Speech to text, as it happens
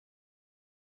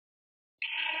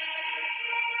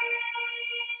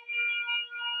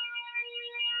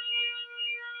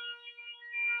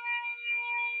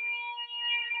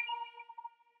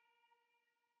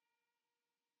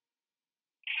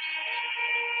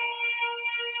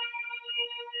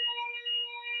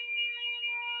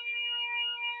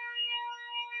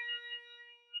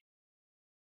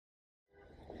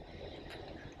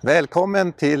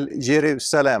Välkommen till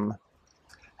Jerusalem.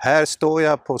 Här står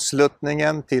jag på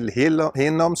sluttningen till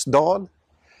Hinnoms dal,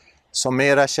 som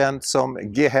mera känt som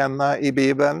Gehenna i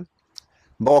Bibeln.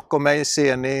 Bakom mig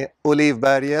ser ni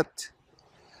Olivberget.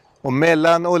 Och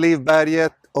mellan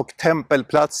Olivberget och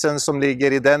tempelplatsen som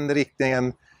ligger i den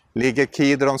riktningen ligger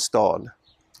Kidrons dal.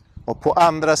 Och på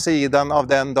andra sidan av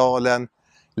den dalen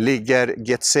ligger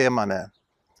Getsemane.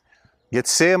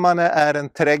 Getsemane är en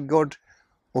trädgård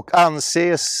och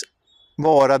anses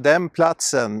vara den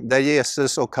platsen där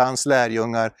Jesus och hans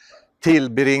lärjungar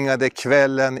tillbringade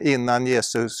kvällen innan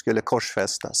Jesus skulle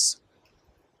korsfästas.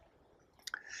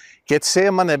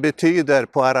 Getsemane betyder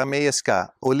på arameiska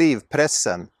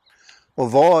olivpressen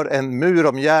och var en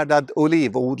muromgärdad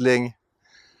olivodling,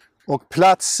 och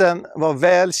platsen var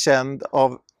väl känd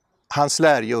av hans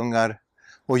lärjungar,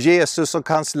 och Jesus och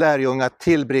hans lärjungar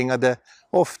tillbringade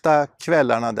ofta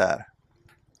kvällarna där.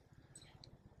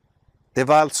 Det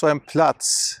var alltså en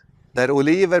plats där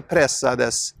oliver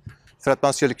pressades för att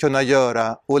man skulle kunna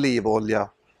göra olivolja.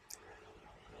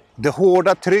 Det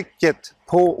hårda trycket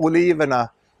på oliverna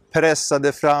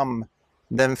pressade fram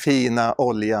den fina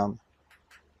oljan.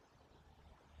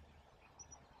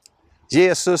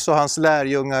 Jesus och hans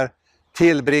lärjungar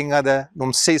tillbringade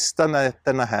de sista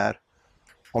nätterna här.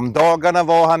 Om dagarna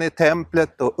var han i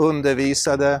templet och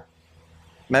undervisade,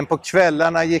 men på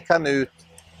kvällarna gick han ut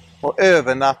och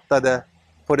övernattade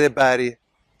på det berg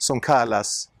som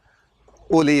kallas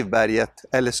Olivberget,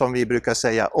 eller som vi brukar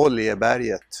säga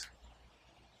Oljeberget.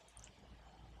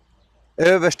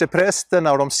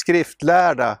 Översteprästerna och de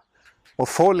skriftlärda och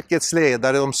folkets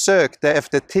ledare, de sökte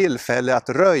efter tillfälle att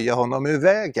röja honom ur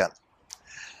vägen.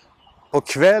 På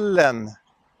kvällen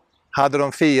hade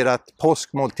de firat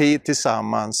påskmåltid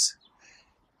tillsammans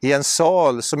i en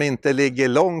sal som inte ligger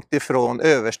långt ifrån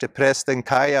översteprästen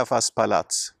Kajafas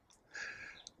palats.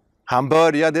 Han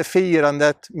började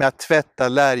firandet med att tvätta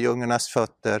lärjungarnas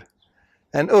fötter,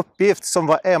 en uppgift som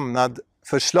var ämnad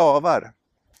för slavar.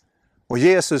 Och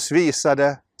Jesus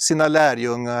visade sina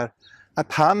lärjungar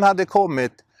att han hade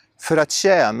kommit för att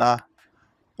tjäna,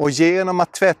 och genom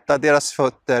att tvätta deras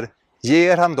fötter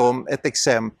ger han dem ett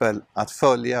exempel att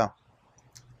följa.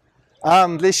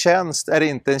 Andlig tjänst är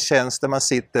inte en tjänst där man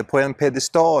sitter på en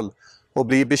pedestal och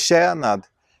blir betjänad,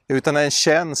 utan en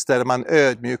tjänst där man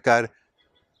ödmjukar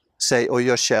sig och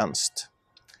gör tjänst.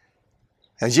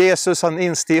 Jesus, han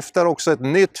instiftar också ett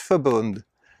nytt förbund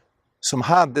som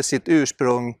hade sitt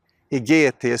ursprung i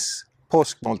GT:s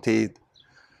påskmåltid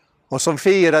och som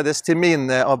firades till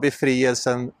minne av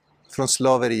befrielsen från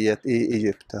slaveriet i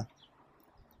Egypten.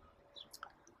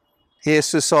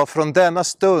 Jesus sa: från denna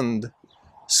stund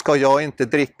ska jag inte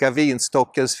dricka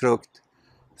vinstockens frukt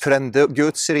förrän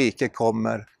Guds rike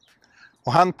kommer.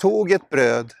 Och han tog ett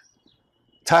bröd,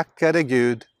 tackade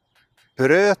Gud,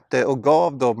 bröt det och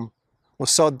gav dem och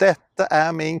sa: detta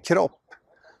är min kropp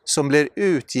som blir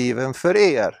utgiven för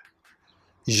er.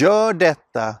 Gör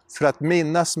detta för att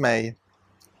minnas mig.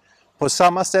 På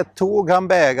samma sätt tog han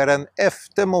bägaren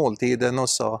efter måltiden och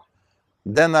sa: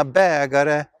 denna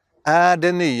bägare är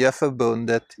det nya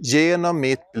förbundet genom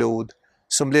mitt blod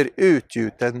som blir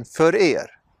utgjuten för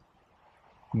er.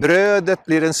 Brödet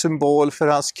blir en symbol för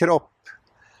hans kropp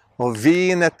och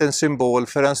vinet en symbol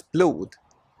för hans blod.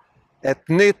 Ett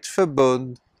nytt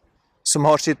förbund som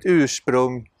har sitt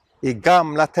ursprung i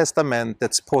Gamla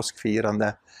testamentets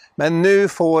påskfirande, men nu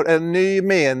får en ny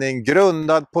mening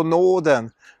grundad på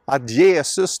nåden, att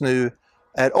Jesus nu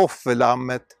är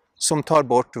offerlammet som tar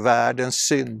bort världens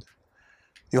synd.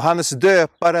 Johannes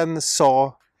döparen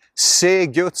sa: se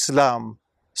Guds lamm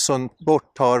som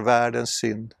borttar världens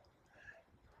synd.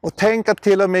 Och tänk att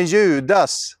till och med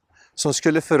Judas, som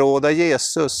skulle förråda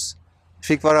Jesus,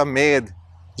 fick vara med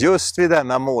just vid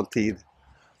denna måltid.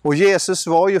 Och Jesus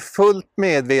var ju fullt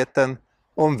medveten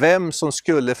om vem som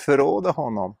skulle förråda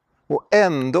honom. Och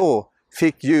ändå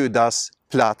fick Judas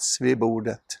plats vid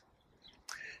bordet.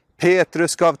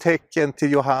 Petrus gav tecken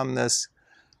till Johannes,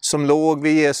 som låg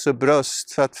vid Jesu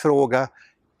bröst, för att fråga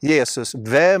Jesus: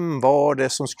 vem var det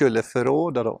som skulle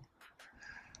förråda dem?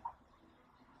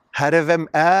 Herre, vem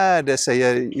är det,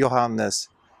 säger Johannes.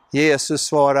 Jesus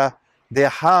svarar: det är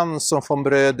han som får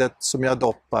brödet som jag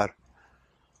doppar.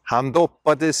 Han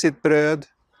doppade sitt bröd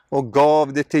och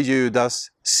gav det till Judas,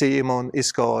 Simon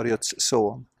Iskariots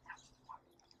son.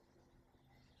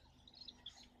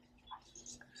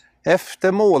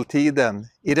 Efter måltiden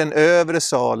i den övre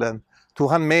salen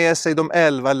tog han med sig de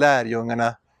 11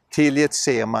 lärjungarna till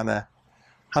Getsemane.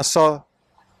 Han sa: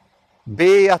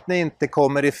 be att ni inte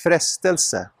kommer i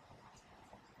frestelse.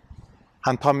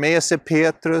 Han tar med sig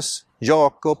Petrus,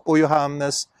 Jakob och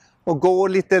Johannes och går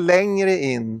lite längre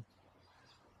in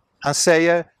Han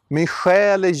säger, min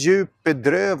själ är djupt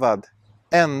bedrövad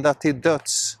ända till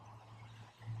döds.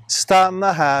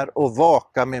 Stanna här och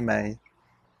vaka med mig.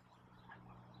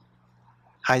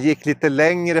 Han gick lite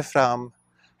längre fram,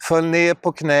 föll ner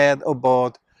på knä och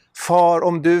bad, Far,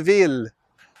 om du vill,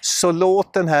 så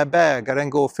låt den här bägaren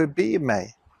gå förbi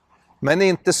mig. Men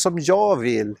inte som jag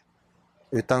vill,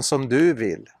 utan som du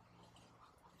vill.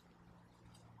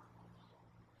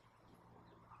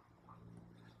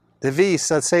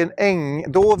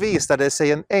 Då visade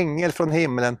sig en ängel från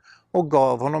himlen och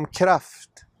gav honom kraft.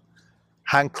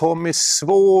 Han kom i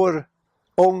svår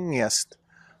ångest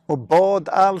och bad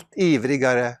allt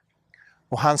ivrigare,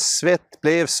 och hans svett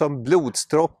blev som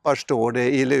blodsdroppar, står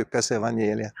det i Lukas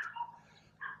evangeliet.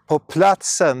 På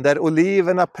platsen där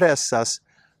oliverna pressas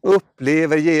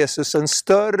upplever Jesus en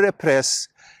större press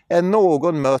än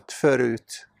någon mött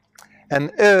förut. En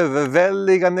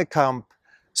överväldigande kamp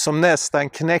som nästan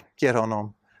knäcker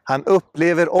honom. Han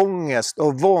upplever ångest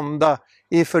och vånda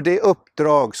inför det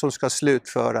uppdrag som ska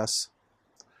slutföras.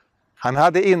 Han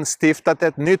hade instiftat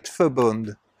ett nytt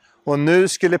förbund, och nu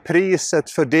skulle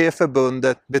priset för det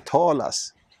förbundet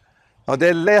betalas. Ja, det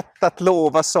är lätt att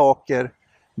lova saker,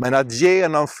 men att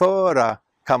genomföra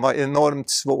kan vara enormt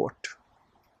svårt.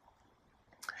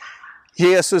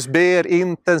 Jesus ber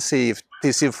intensivt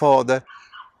till sin fader,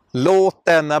 låt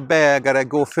denna bägare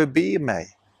gå förbi mig.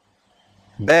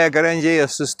 Bägaren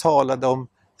Jesus talade om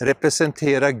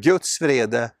representerar Guds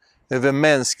vrede över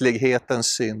mänsklighetens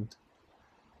synd.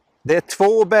 Det är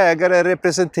två bägare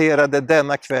representerade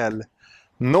denna kväll.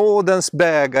 Nådens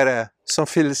bägare som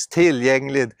finns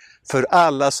tillgänglig för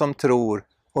alla som tror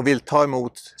och vill ta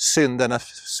emot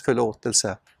syndernas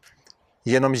förlåtelse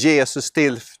genom Jesus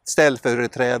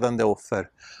ställföreträdande offer.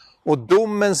 Och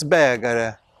domens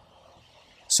bägare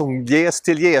som ges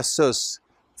till Jesus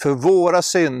för våra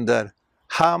synder.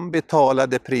 Han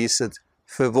betalade priset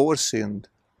för vår synd.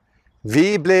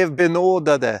 Vi blev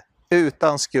benådade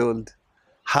utan skuld.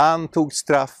 Han tog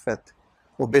straffet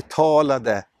och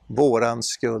betalade våran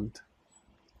skuld.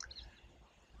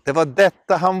 Det var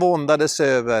detta han våndades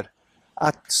över,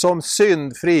 att som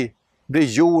syndfri bli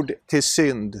gjord till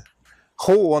synd.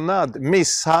 Hånad,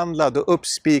 misshandlad och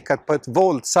uppspikad på ett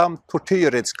våldsamt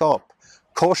tortyrredskap,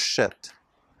 korset.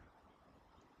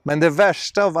 Men det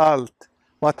värsta av allt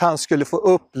var att han skulle få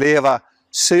uppleva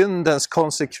syndens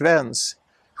konsekvens,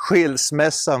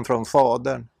 skilsmässan från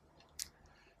Fadern.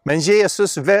 Men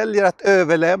Jesus väljer att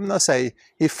överlämna sig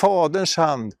i Faderns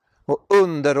hand och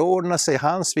underordna sig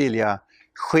hans vilja.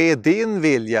 Ske din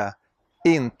vilja,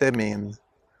 inte min.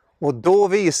 Och då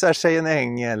visar sig en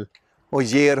ängel och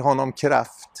ger honom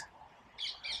kraft.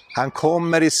 Han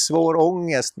kommer i svår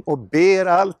ångest och ber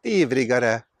allt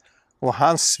ivrigare, och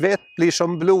hans svett blir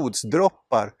som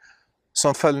blodsdroppar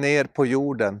som föll ner på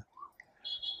jorden.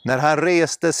 När han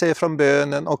reste sig från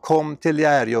bönen och kom till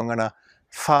lärjungarna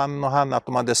fann han att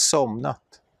de hade somnat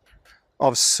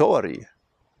av sorg.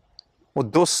 Och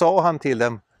då sa han till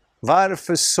dem,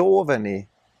 varför sover ni?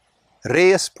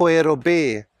 Res på er och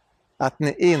be att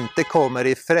ni inte kommer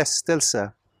i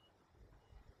frestelse.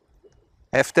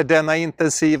 Efter denna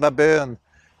intensiva bön,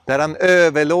 där han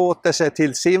överlåter sig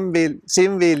till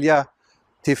sin vilja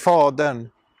till Fadern,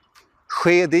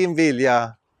 ske din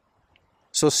vilja,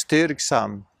 så styrks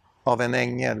han av en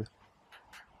ängel.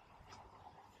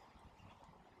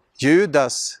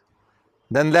 Judas,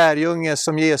 den lärjunge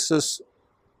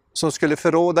som skulle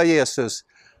förråda Jesus,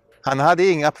 han hade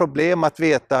inga problem att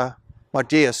veta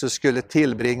vart Jesus skulle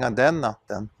tillbringa den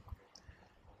natten.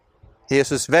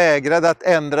 Jesus vägrade att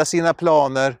ändra sina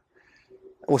planer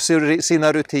och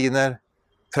sina rutiner,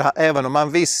 för även om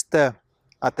han visste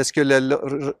att det skulle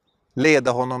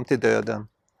leda honom till döden.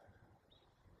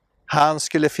 Han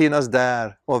skulle finnas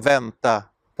där och vänta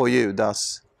på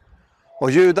Judas.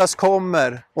 Och Judas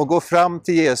kommer och går fram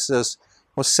till Jesus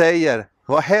och säger,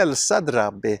 var hälsad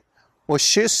rabbi, och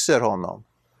kysser honom.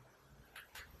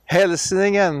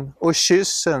 Hälsningen och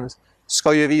kyssen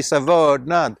ska ju visa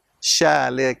vördnad,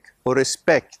 kärlek och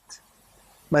respekt.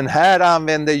 Men här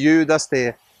använder Judas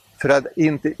det för att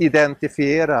inte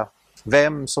identifiera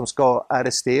vem som ska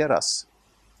arresteras.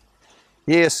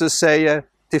 Jesus säger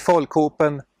till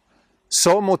folkhopen,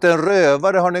 som mot en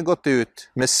rövare har ni gått ut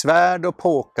med svärd och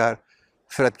påkar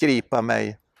för att gripa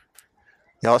mig.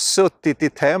 Jag har suttit i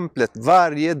templet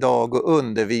varje dag och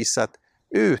undervisat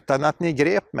utan att ni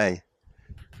grep mig.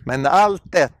 Men allt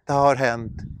detta har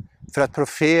hänt för att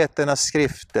profeternas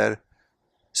skrifter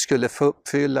skulle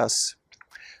uppfyllas.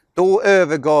 Då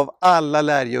övergav alla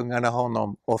lärjungarna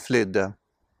honom och flydde.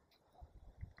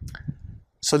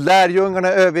 Så lärjungarna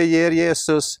överger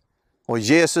Jesus, och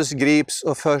Jesus grips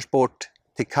och förs bort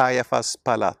till Kajafas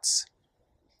palats.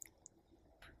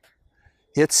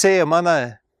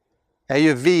 Getsemane är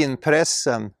ju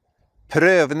vinpressen,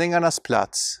 prövningarnas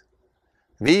plats.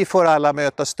 Vi får alla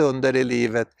möta stunder i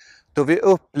livet då vi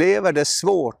upplever det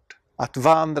svårt att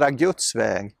vandra Guds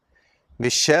väg. Vi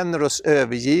känner oss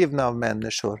övergivna av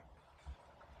människor.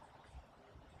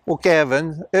 Och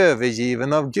även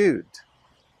övergiven av Gud.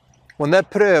 Och när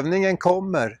prövningen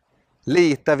kommer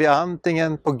litar vi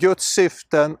antingen på Guds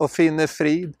syften och finner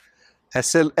frid,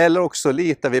 eller också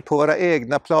litar vi på våra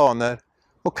egna planer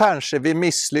och kanske vi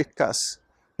misslyckas.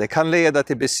 Det kan leda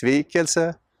till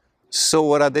besvikelse,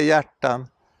 sårade hjärtan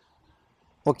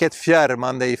och ett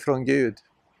fjärmande ifrån Gud.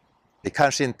 Vi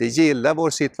kanske inte gillar vår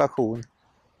situation,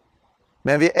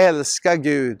 men vi älskar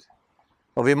Gud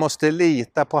och vi måste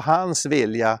lita på hans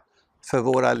vilja för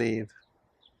våra liv.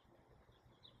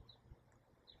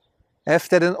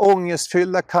 Efter den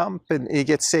ångestfyllda kampen i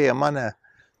Getsemane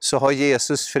så har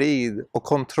Jesus frid och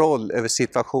kontroll över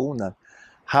situationen.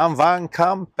 Han vann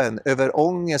kampen över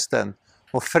ångesten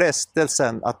och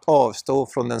frestelsen att avstå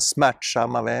från den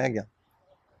smärtsamma vägen.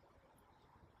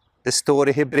 Det står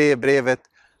i Hebreerbrevet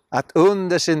att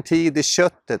under sin tid i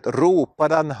köttet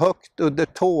ropade han högt under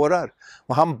tårar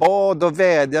och han bad och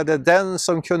vädjade den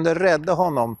som kunde rädda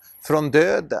honom från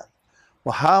döden.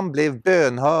 Och han blev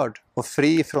bönhörd och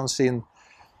fri från sin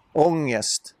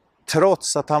ångest.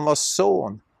 Trots att han var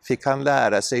son fick han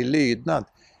lära sig lydnad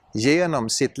genom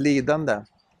sitt lidande.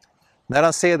 När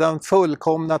han sedan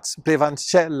fullkomnats blev han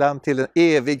källan till en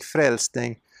evig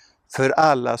frälsning för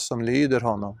alla som lyder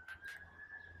honom.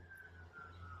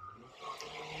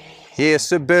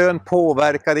 Jesu bön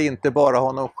påverkade inte bara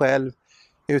honom själv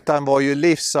utan var ju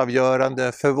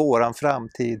livsavgörande för våran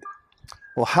framtid.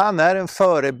 Och han är en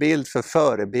förebild för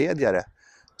förebedjare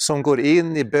som går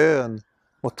in i bön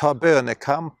och tar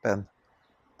bönekampen.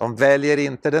 De väljer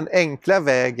inte den enkla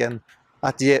vägen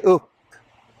att ge upp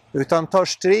utan tar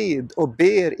strid och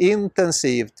ber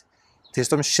intensivt tills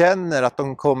de känner att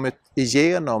de kommit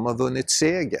igenom och vunnit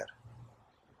seger.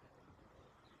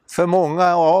 För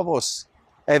många av oss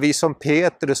är vi som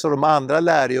Petrus och de andra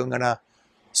lärjungarna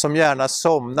som gärna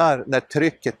somnar när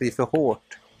trycket blir för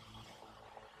hårt.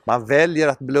 Man väljer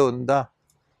att blunda.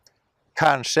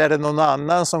 Kanske är det någon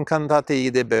annan som kan ta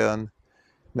tid i bön,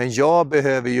 men jag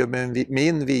behöver ju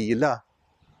min vila.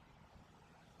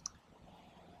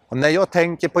 Och när jag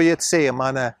tänker på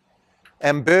Getsemane,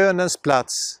 en bönens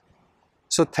plats,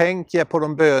 så tänker jag på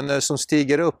de böner som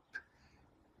stiger upp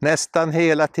nästan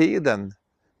hela tiden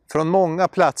från många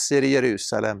platser i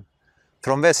Jerusalem.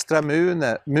 Från västra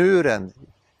muren,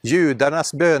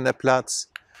 judarnas böneplats,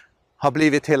 har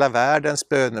blivit hela världens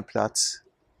böneplats.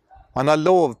 Man har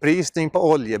lovprisning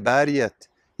på Oljeberget,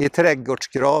 i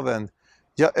trädgårdsgraven,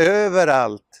 ja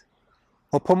överallt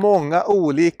och på många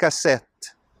olika sätt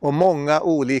och många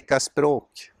olika språk.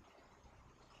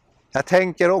 Jag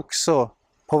tänker också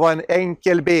på vad en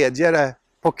enkel bedjare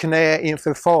på knä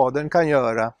inför Fadern kan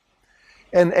göra.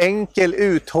 En enkel,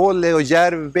 uthållig och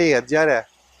djärv bedjare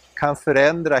kan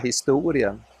förändra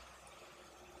historien.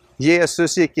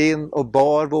 Jesus gick in och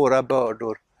bar våra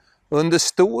bördor under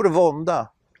stor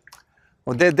vånda.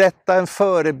 Och det är detta en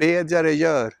förebedjare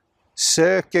gör.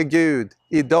 Söker Gud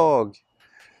idag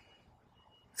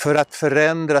för att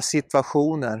förändra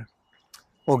situationer.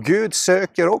 Och Gud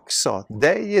söker också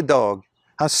dig idag.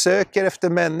 Han söker efter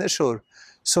människor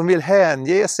som vill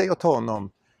hänge sig åt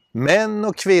honom. Män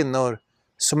och kvinnor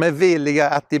som är villiga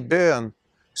att i bön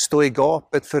stå i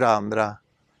gapet för andra.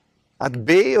 Att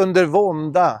be under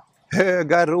vånda,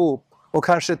 höga rop och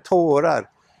kanske tårar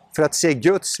för att se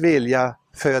Guds vilja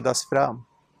födas fram.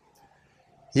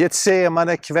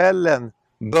 Getsemane-kvällen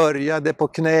började på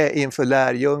knä inför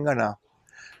lärjungarna,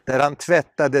 där han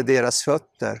tvättade deras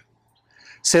fötter.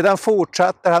 Sedan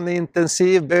fortsatte han i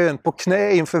intensiv bön på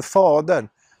knä inför Fadern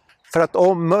för att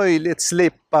om möjligt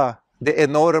slippa det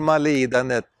enorma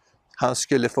lidandet han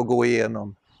skulle få gå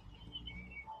igenom.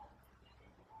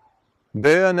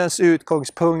 Bönens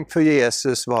utgångspunkt för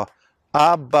Jesus var: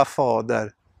 Abba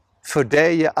Fader, för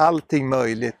dig är allting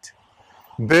möjligt.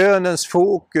 Bönens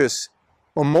fokus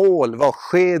och mål var: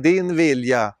 ske din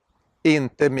vilja,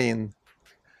 inte min.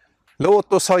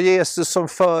 Låt oss ha Jesus som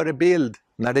förebild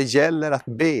när det gäller att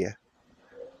be.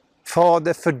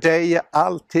 Fader, för dig är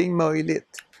allting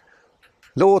möjligt.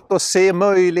 Låt oss se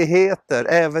möjligheter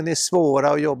även i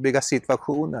svåra och jobbiga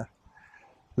situationer.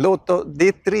 Låt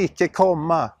ditt rike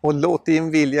komma och låt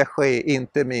din vilja ske,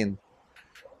 inte min.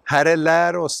 Herre,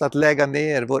 lär oss att lägga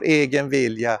ner vår egen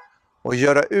vilja och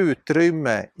göra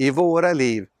utrymme i våra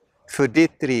liv för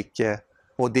ditt rike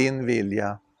och din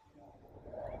vilja.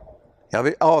 Jag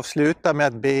vill avsluta med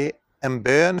att be en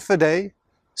bön för dig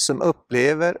som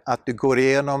upplever att du går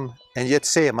igenom en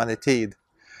Getsemane-tid.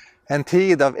 En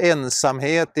tid av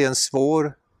ensamhet i en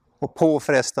svår och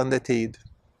påfrestande tid.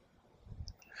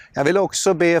 Jag vill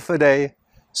också be för dig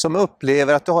som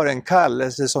upplever att du har en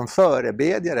kallelse som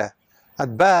förebedjare att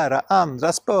bära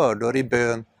andras bördor i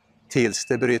bön tills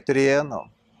det bryter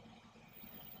igenom.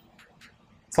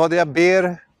 Fader, jag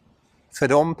ber för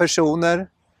de personer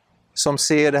som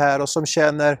ser det här och som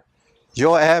känner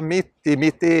jag är mitt i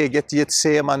mitt eget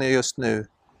Getsemane just nu.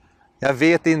 Jag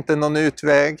vet inte någon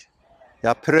utväg.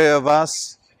 Jag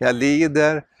prövas, jag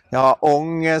lider, jag har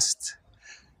ångest.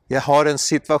 Jag har en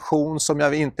situation som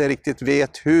jag inte riktigt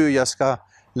vet hur jag ska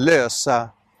lösa.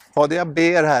 Fader, jag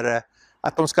ber Herre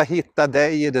att de ska hitta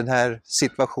dig i den här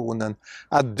situationen.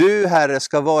 Att du Herre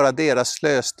ska vara deras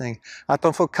lösning. Att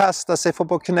de får kasta sig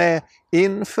på knä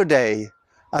inför dig.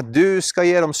 Att du ska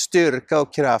ge dem styrka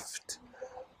och kraft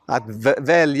att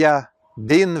välja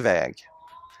din väg.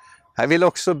 Jag vill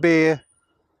också be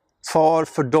Far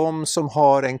för dem som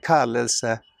har en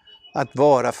kallelse att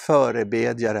vara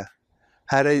förebedjare.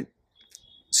 Herre,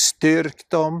 styrk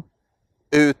dem,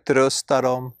 utrusta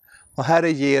dem och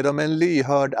Herre, ge dem en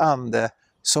lyhörd ande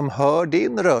som hör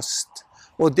din röst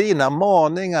och dina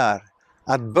maningar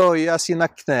att böja sina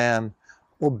knän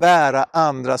och bära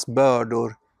andras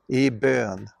bördor i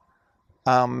bön.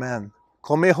 Amen.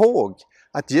 Kom ihåg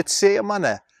att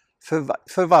Getsemane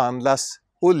förvandlas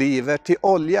oliver till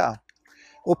olja.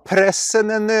 Och pressen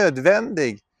är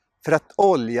nödvändig för att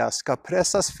olja ska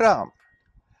pressas fram.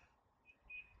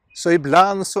 Så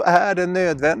ibland så är det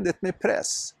nödvändigt med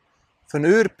press. För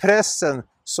ur pressen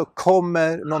så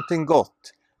kommer någonting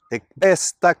gott. Det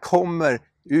bästa kommer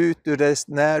ut ur det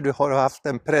när du har haft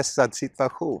en pressad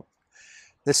situation.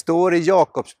 Det står i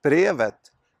Jakobsbrevet: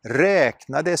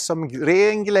 räkna det som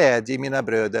ren glädje, mina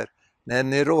bröder, när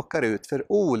ni råkar ut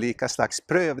för olika slags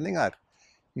prövningar.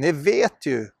 Ni vet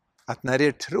ju att när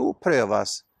er tro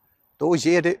prövas, då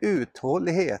ger det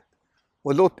uthållighet.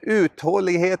 Och låt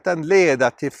uthålligheten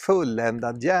leda till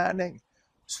fulländad gärning,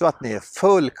 så att ni är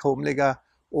fullkomliga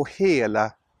och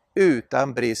hela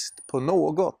utan brist på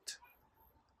något.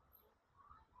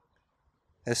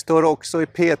 Det står också i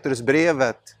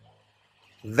Petrusbrevet: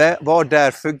 var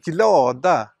därför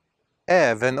glada,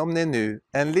 även om ni nu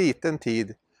en liten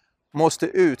tid måste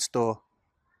utstå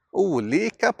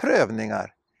olika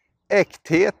prövningar.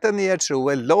 Äktheten i er tro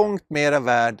är långt mera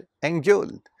värd än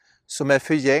guld, som är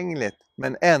förgängligt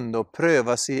men ändå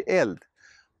prövas i eld.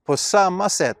 På samma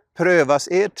sätt prövas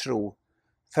er tro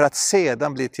för att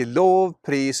sedan bli till lov,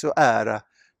 pris och ära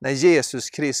när Jesus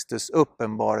Kristus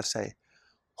uppenbarar sig.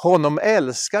 Honom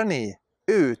älskar ni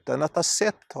utan att ha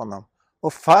sett honom,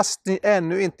 och fast ni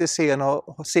ännu inte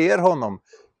ser honom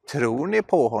tror ni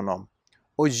på honom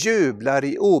och jublar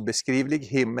i obeskrivlig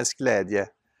himmelsk glädje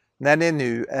när ni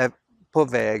nu är på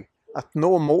väg att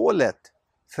nå målet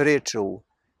för er tro,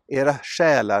 era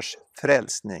själars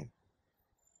frälsning.